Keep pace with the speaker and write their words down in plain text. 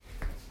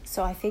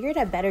So I figured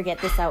I better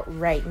get this out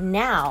right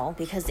now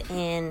because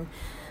in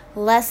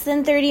less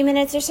than 30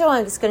 minutes or so,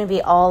 it's going to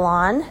be all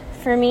on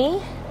for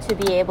me to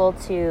be able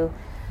to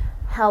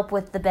help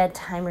with the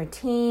bedtime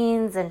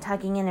routines and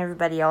tucking in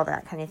everybody, all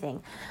that kind of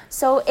thing.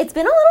 So it's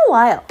been a little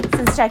while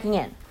since checking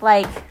in,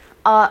 like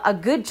a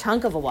good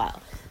chunk of a while.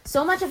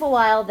 So much of a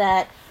while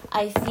that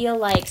I feel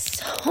like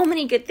so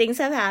many good things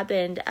have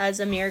happened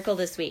as a miracle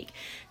this week.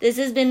 This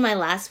has been my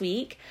last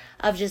week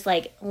of just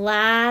like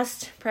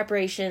last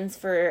preparations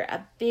for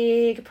a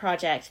big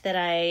project that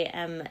I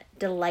am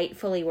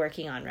delightfully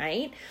working on,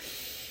 right?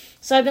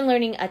 So I've been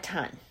learning a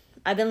ton.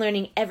 I've been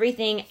learning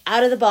everything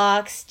out of the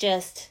box,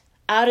 just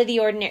out of the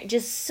ordinary,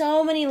 just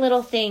so many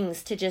little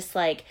things to just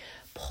like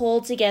pull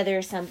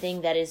together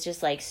something that is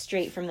just like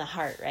straight from the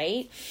heart,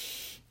 right?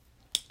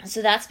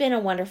 So that's been a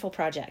wonderful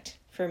project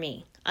for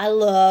me. I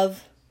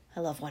love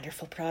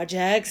wonderful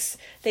projects.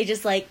 They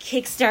just like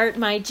kickstart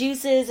my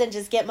juices and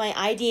just get my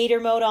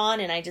ideator mode on,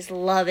 and I just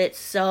love it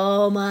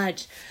so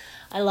much.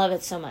 I love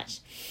it so much.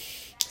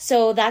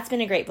 So that's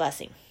been a great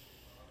blessing.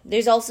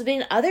 There's also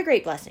been other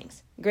great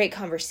blessings. Great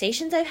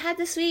conversations I've had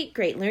this week,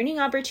 great learning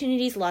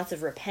opportunities, lots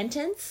of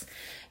repentance.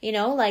 You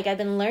know, like I've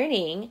been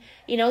learning,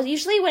 you know,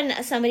 usually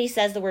when somebody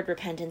says the word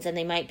repentance and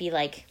they might be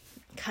like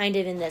kind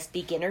of in this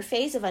beginner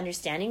phase of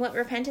understanding what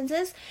repentance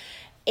is,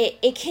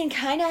 it can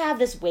kind of have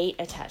this weight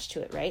attached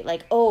to it, right?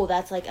 Like, oh,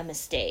 that's like a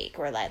mistake,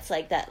 or that's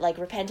like that, like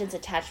repentance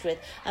attached with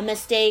a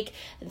mistake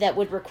that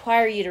would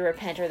require you to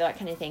repent, or that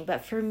kind of thing.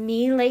 But for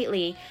me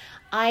lately,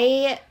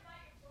 I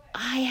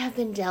have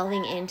been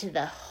delving into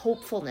the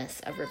hopefulness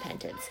of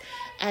repentance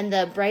and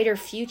the brighter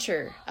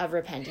future of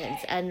repentance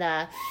and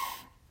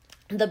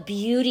the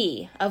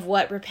beauty of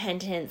what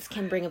repentance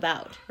can bring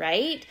about,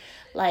 right?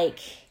 Like,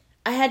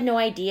 I had no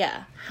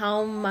idea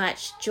how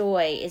much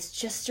joy is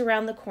just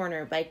around the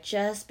corner by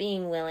just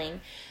being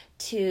willing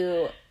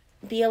to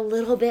be a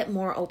little bit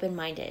more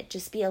open-minded,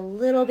 just be a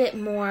little bit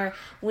more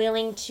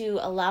willing to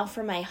allow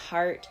for my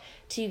heart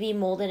to be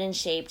molded and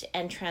shaped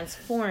and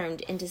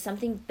transformed into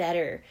something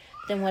better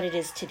than what it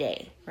is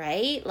today,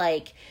 right?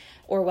 Like,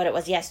 or what it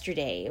was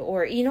yesterday,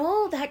 or, you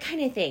know, that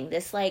kind of thing.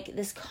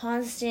 This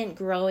constant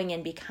growing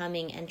and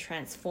becoming and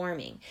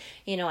transforming.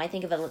 You know, I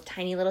think of a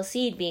tiny little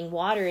seed being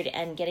watered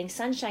and getting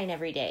sunshine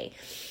every day.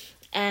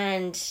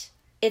 And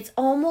it's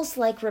almost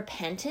like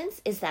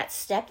repentance is that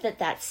step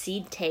that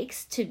seed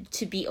takes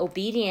to be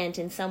obedient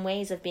in some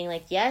ways of being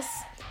like,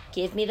 yes,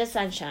 give me the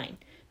sunshine.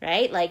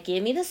 Right? Like,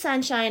 give me the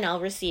sunshine, I'll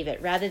receive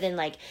it. Rather than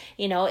like,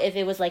 you know, if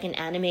it was like an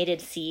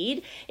animated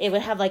seed, it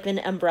would have like an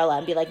umbrella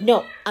and be like,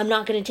 no, I'm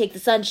not going to take the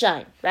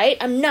sunshine, right?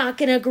 I'm not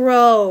going to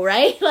grow,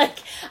 right? Like,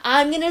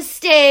 I'm going to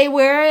stay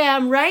where I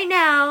am right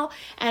now,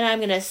 and I'm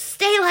going to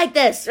stay like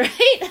this,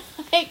 right?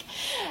 Like,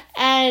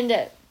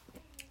 and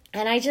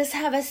I just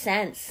have a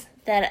sense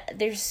that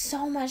there's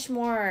so much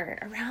more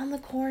around the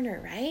corner,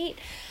 right?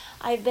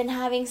 I've been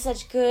having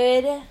such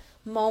good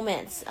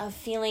moments of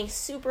feeling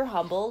super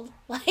humbled,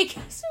 where I'm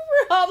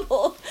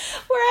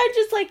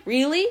just like,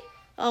 really?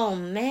 Oh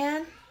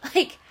man,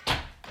 like,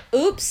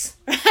 oops,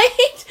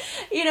 right?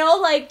 You know,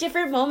 like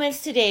different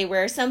moments today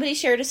where somebody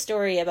shared a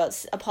story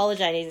about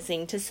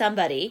apologizing to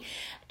somebody,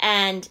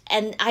 and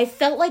I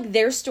felt like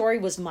their story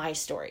was my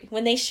story.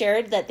 When they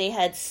shared that they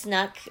had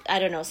snuck, I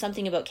don't know,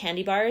 something about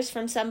candy bars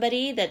from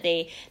somebody that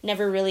they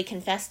never really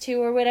confessed to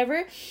or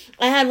whatever,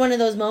 I had one of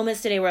those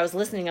moments today where I was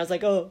listening. I was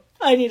like, oh,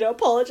 I need to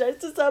apologize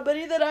to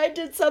somebody that I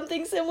did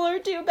something similar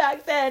to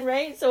back then,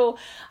 right? So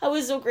I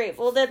was so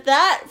grateful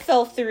that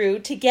fell through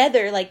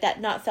together, like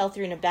that not fell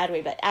through in a bad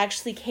way, but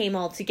actually came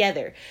all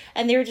together.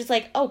 And they were just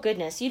like, oh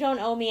goodness, you don't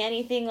owe me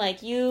anything.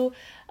 Like you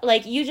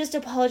just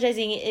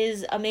apologizing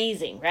is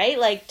amazing, right?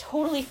 Like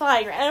totally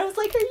fine. And I was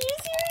like, are you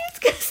serious?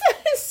 Because that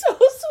is so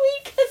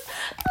sweet. Because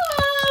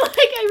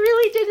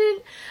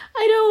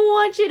I don't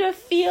want you to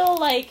feel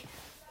like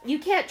you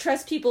can't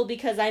trust people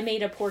because I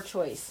made a poor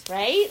choice,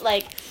 right?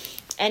 Like,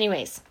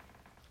 anyways,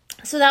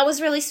 so that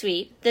was really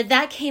sweet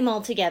that came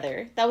all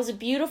together. That was a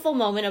beautiful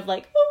moment of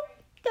like, oh,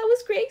 that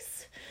was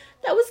grace.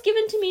 That was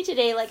given to me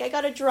today. Like, I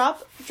got a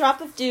drop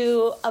of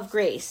dew of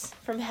grace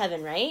from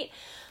heaven, right?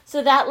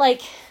 So that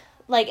like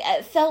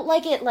it felt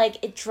like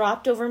it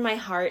dropped over my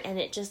heart, and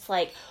it just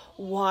like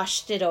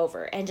washed it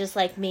over and just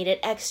like made it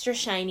extra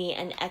shiny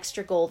and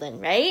extra golden,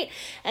 right?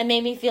 And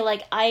made me feel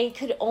like I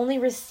could only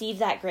receive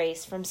that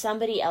grace from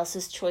somebody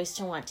else's choice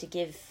to want to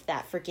give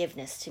that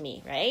forgiveness to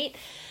me, right?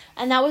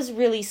 And that was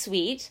really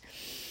sweet.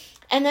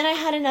 And then I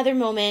had another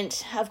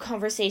moment of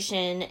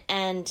conversation,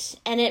 and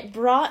it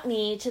brought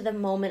me to the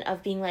moment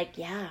of being like,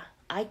 yeah,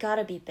 I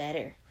gotta be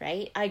better,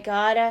 right? I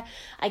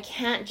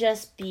can't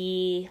just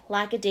be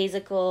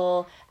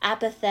lackadaisical,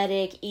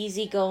 apathetic,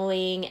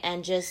 easygoing,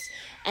 and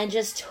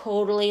just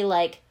totally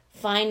like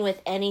fine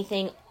with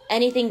anything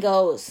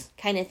goes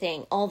kind of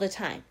thing all the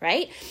time,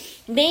 right?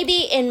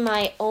 Maybe in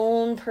my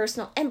own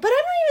personal, but I'm not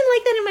even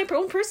like that in my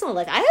own personal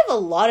life. I have a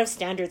lot of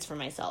standards for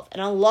myself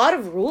and a lot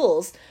of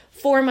rules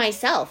for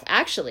myself,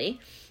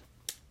 actually.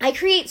 I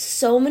create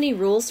so many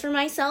rules for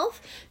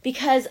myself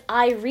because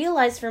I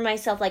realized for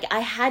myself, like,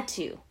 I had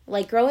to.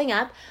 Like, growing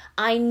up,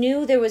 I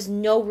knew there was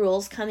no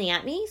rules coming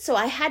at me, so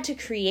I had to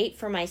create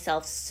for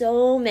myself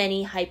so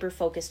many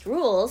hyper-focused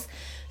rules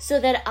so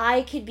that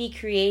I could be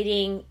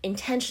creating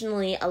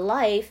intentionally a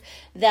life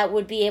that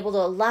would be able to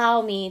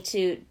allow me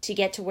to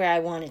get to where I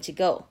wanted to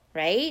go,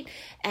 right?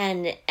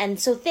 And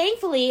so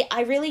thankfully,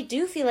 I really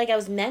do feel like I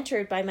was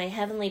mentored by my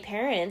heavenly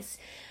parents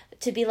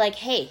to be like,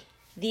 hey,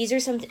 these are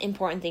some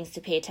important things to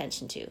pay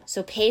attention to.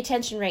 So pay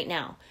attention right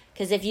now.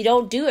 Because if you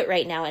don't do it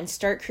right now and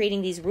start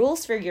creating these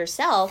rules for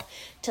yourself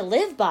to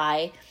live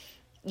by,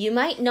 you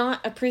might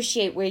not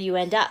appreciate where you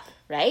end up,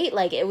 right?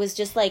 Like, it was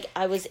just like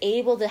I was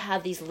able to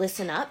have these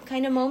listen up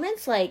kind of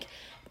moments, like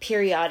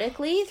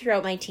periodically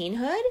throughout my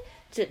teenhood,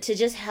 to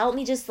just help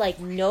me just like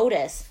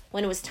notice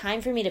when it was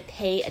time for me to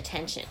pay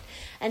attention.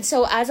 And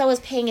so as I was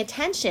paying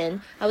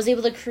attention, I was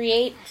able to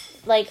create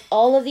like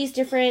all of these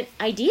different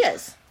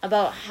ideas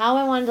about how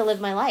I wanted to live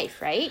my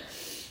life, right?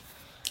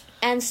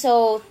 And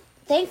so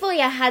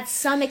thankfully I had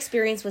some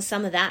experience with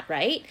some of that,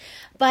 right?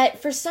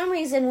 But for some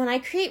reason, when I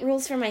create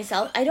rules for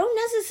myself, I don't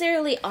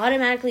necessarily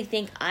automatically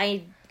think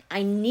I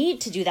need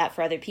to do that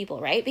for other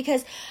people, right?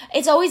 Because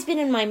it's always been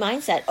in my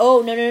mindset,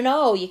 oh,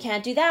 no, you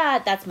can't do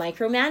that. That's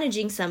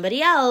micromanaging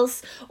somebody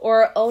else.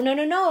 Or, oh,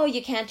 no,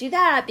 you can't do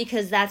that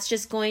because that's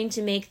just going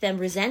to make them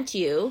resent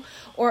you.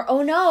 Or,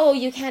 oh, no,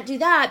 you can't do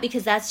that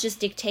because that's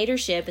just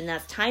dictatorship and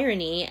that's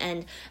tyranny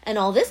and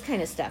all this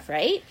kind of stuff,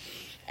 right?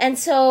 And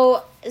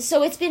so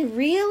it's been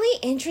really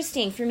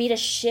interesting for me to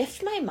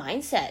shift my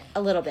mindset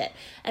a little bit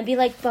and be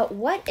like, but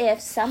what if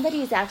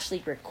somebody is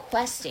actually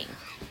requesting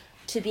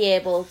to be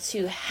able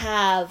to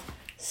have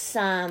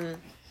some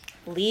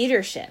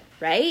leadership,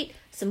 right?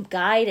 Some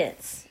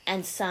guidance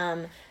and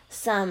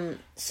some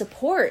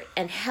support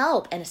and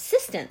help and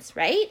assistance,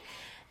 right?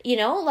 You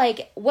know,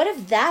 like, what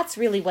if that's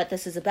really what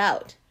this is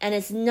about? And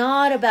it's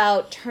not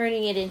about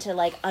turning it into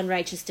like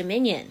unrighteous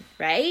dominion,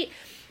 right?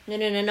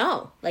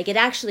 No. Like, it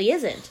actually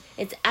isn't.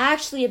 It's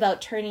actually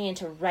about turning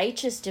into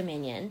righteous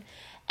dominion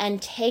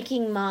and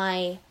taking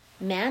my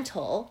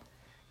mantle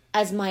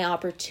as my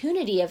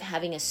opportunity of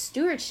having a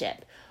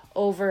stewardship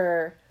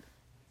over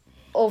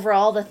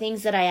all the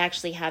things that I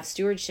actually have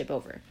stewardship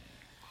over.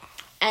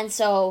 And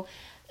so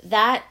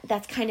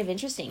that's kind of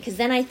interesting, because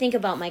then I think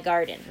about my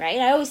garden, right?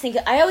 I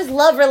always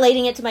love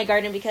relating it to my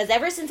garden, because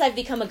ever since I've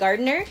become a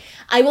gardener,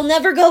 I will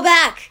never go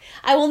back.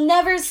 I will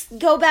never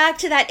go back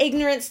to that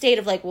ignorant state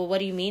of like, well, what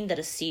do you mean that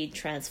a seed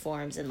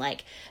transforms and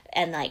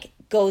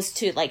goes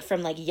to like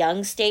from like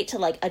young state to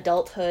like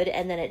adulthood,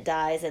 and then it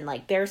dies and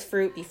like bears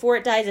fruit before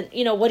it dies,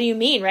 and what do you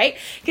mean, right?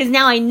 Because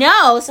now I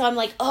know, so I'm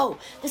like, oh,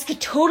 this could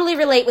totally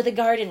relate with a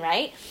garden,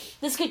 right?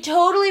 This could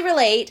totally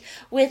relate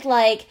with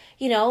like,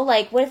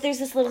 what if there's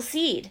this little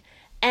seed,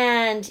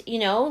 and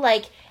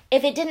like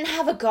if it didn't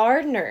have a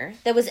gardener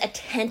that was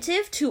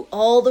attentive to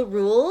all the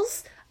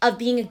rules of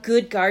being a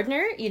good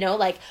gardener,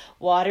 like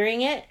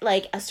watering it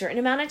like a certain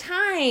amount of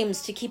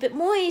times to keep it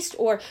moist,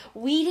 or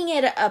weeding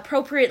it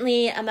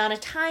appropriately amount of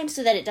time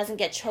so that it doesn't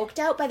get choked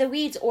out by the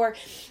weeds, or,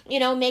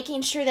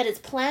 making sure that it's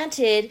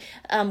planted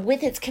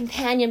with its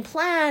companion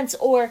plants,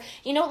 or,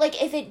 like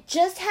if it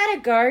just had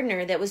a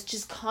gardener that was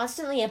just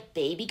constantly a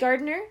baby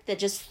gardener that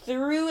just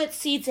threw its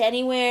seeds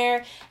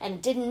anywhere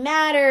and didn't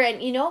matter,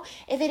 and,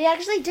 if it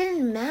actually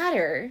didn't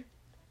matter,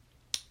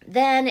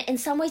 then in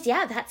some ways,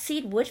 yeah, that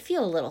seed would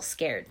feel a little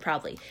scared,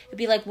 probably. It'd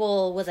be like,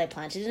 well, was I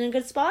planted in a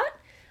good spot?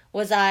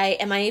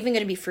 Am I even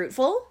going to be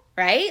fruitful,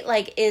 right?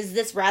 Like, is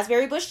this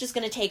raspberry bush just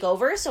going to take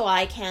over so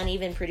I can't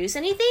even produce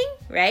anything,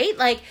 right?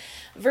 Like,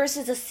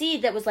 versus a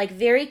seed that was like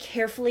very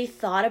carefully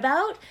thought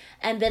about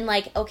and been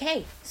like,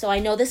 okay, so I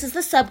know this is the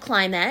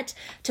subclimate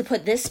to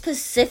put this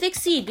specific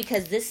seed,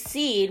 because this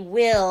seed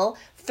will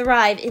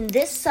thrive in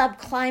this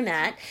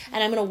subclimate,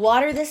 and I'm going to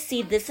water this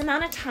seed this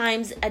amount of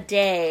times a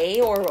day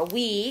or a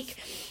week,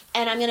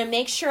 and I'm going to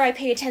make sure I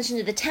pay attention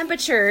to the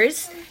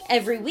temperatures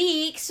every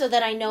week so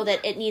that I know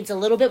that it needs a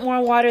little bit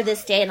more water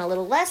this day and a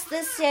little less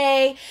this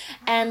day,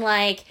 and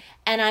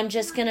I'm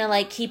just going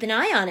to keep an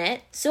eye on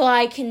it so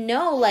I can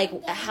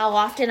know how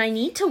often I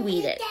need to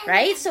weed it,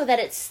 right? So that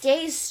it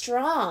stays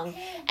strong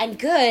and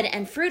good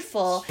and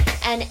fruitful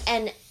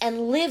and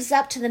lives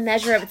up to the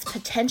measure of its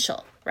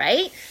potential,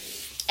 right?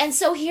 And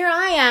so here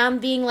I am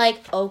being like,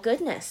 oh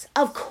goodness,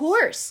 of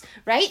course,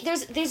 right?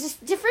 There's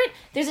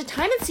a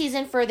time and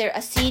season for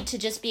a seed to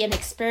just be an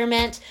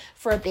experiment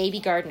for a baby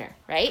gardener,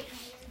 right?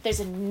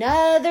 There's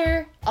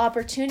another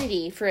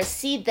opportunity for a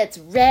seed that's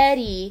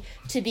ready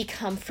to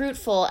become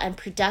fruitful and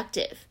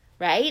productive,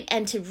 right?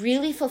 And to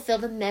really fulfill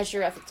the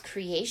measure of its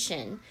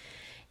creation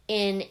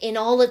in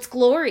all its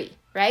glory,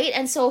 right?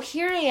 And so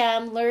here I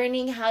am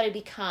learning how to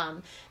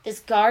become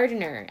this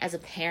gardener as a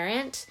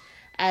parent,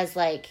 as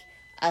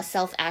a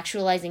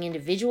self-actualizing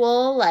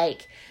individual,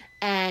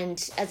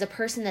 and as a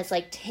person that's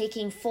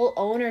taking full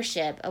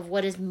ownership of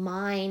what is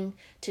mine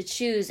to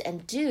choose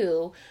and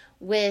do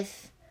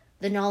with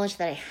the knowledge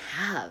that I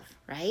have,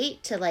 right?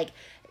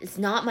 It's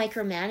not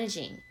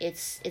micromanaging.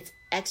 It's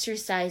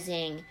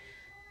exercising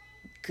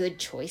good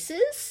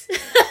choices,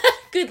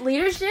 good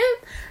leadership,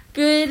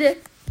 good,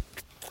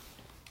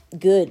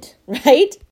 right?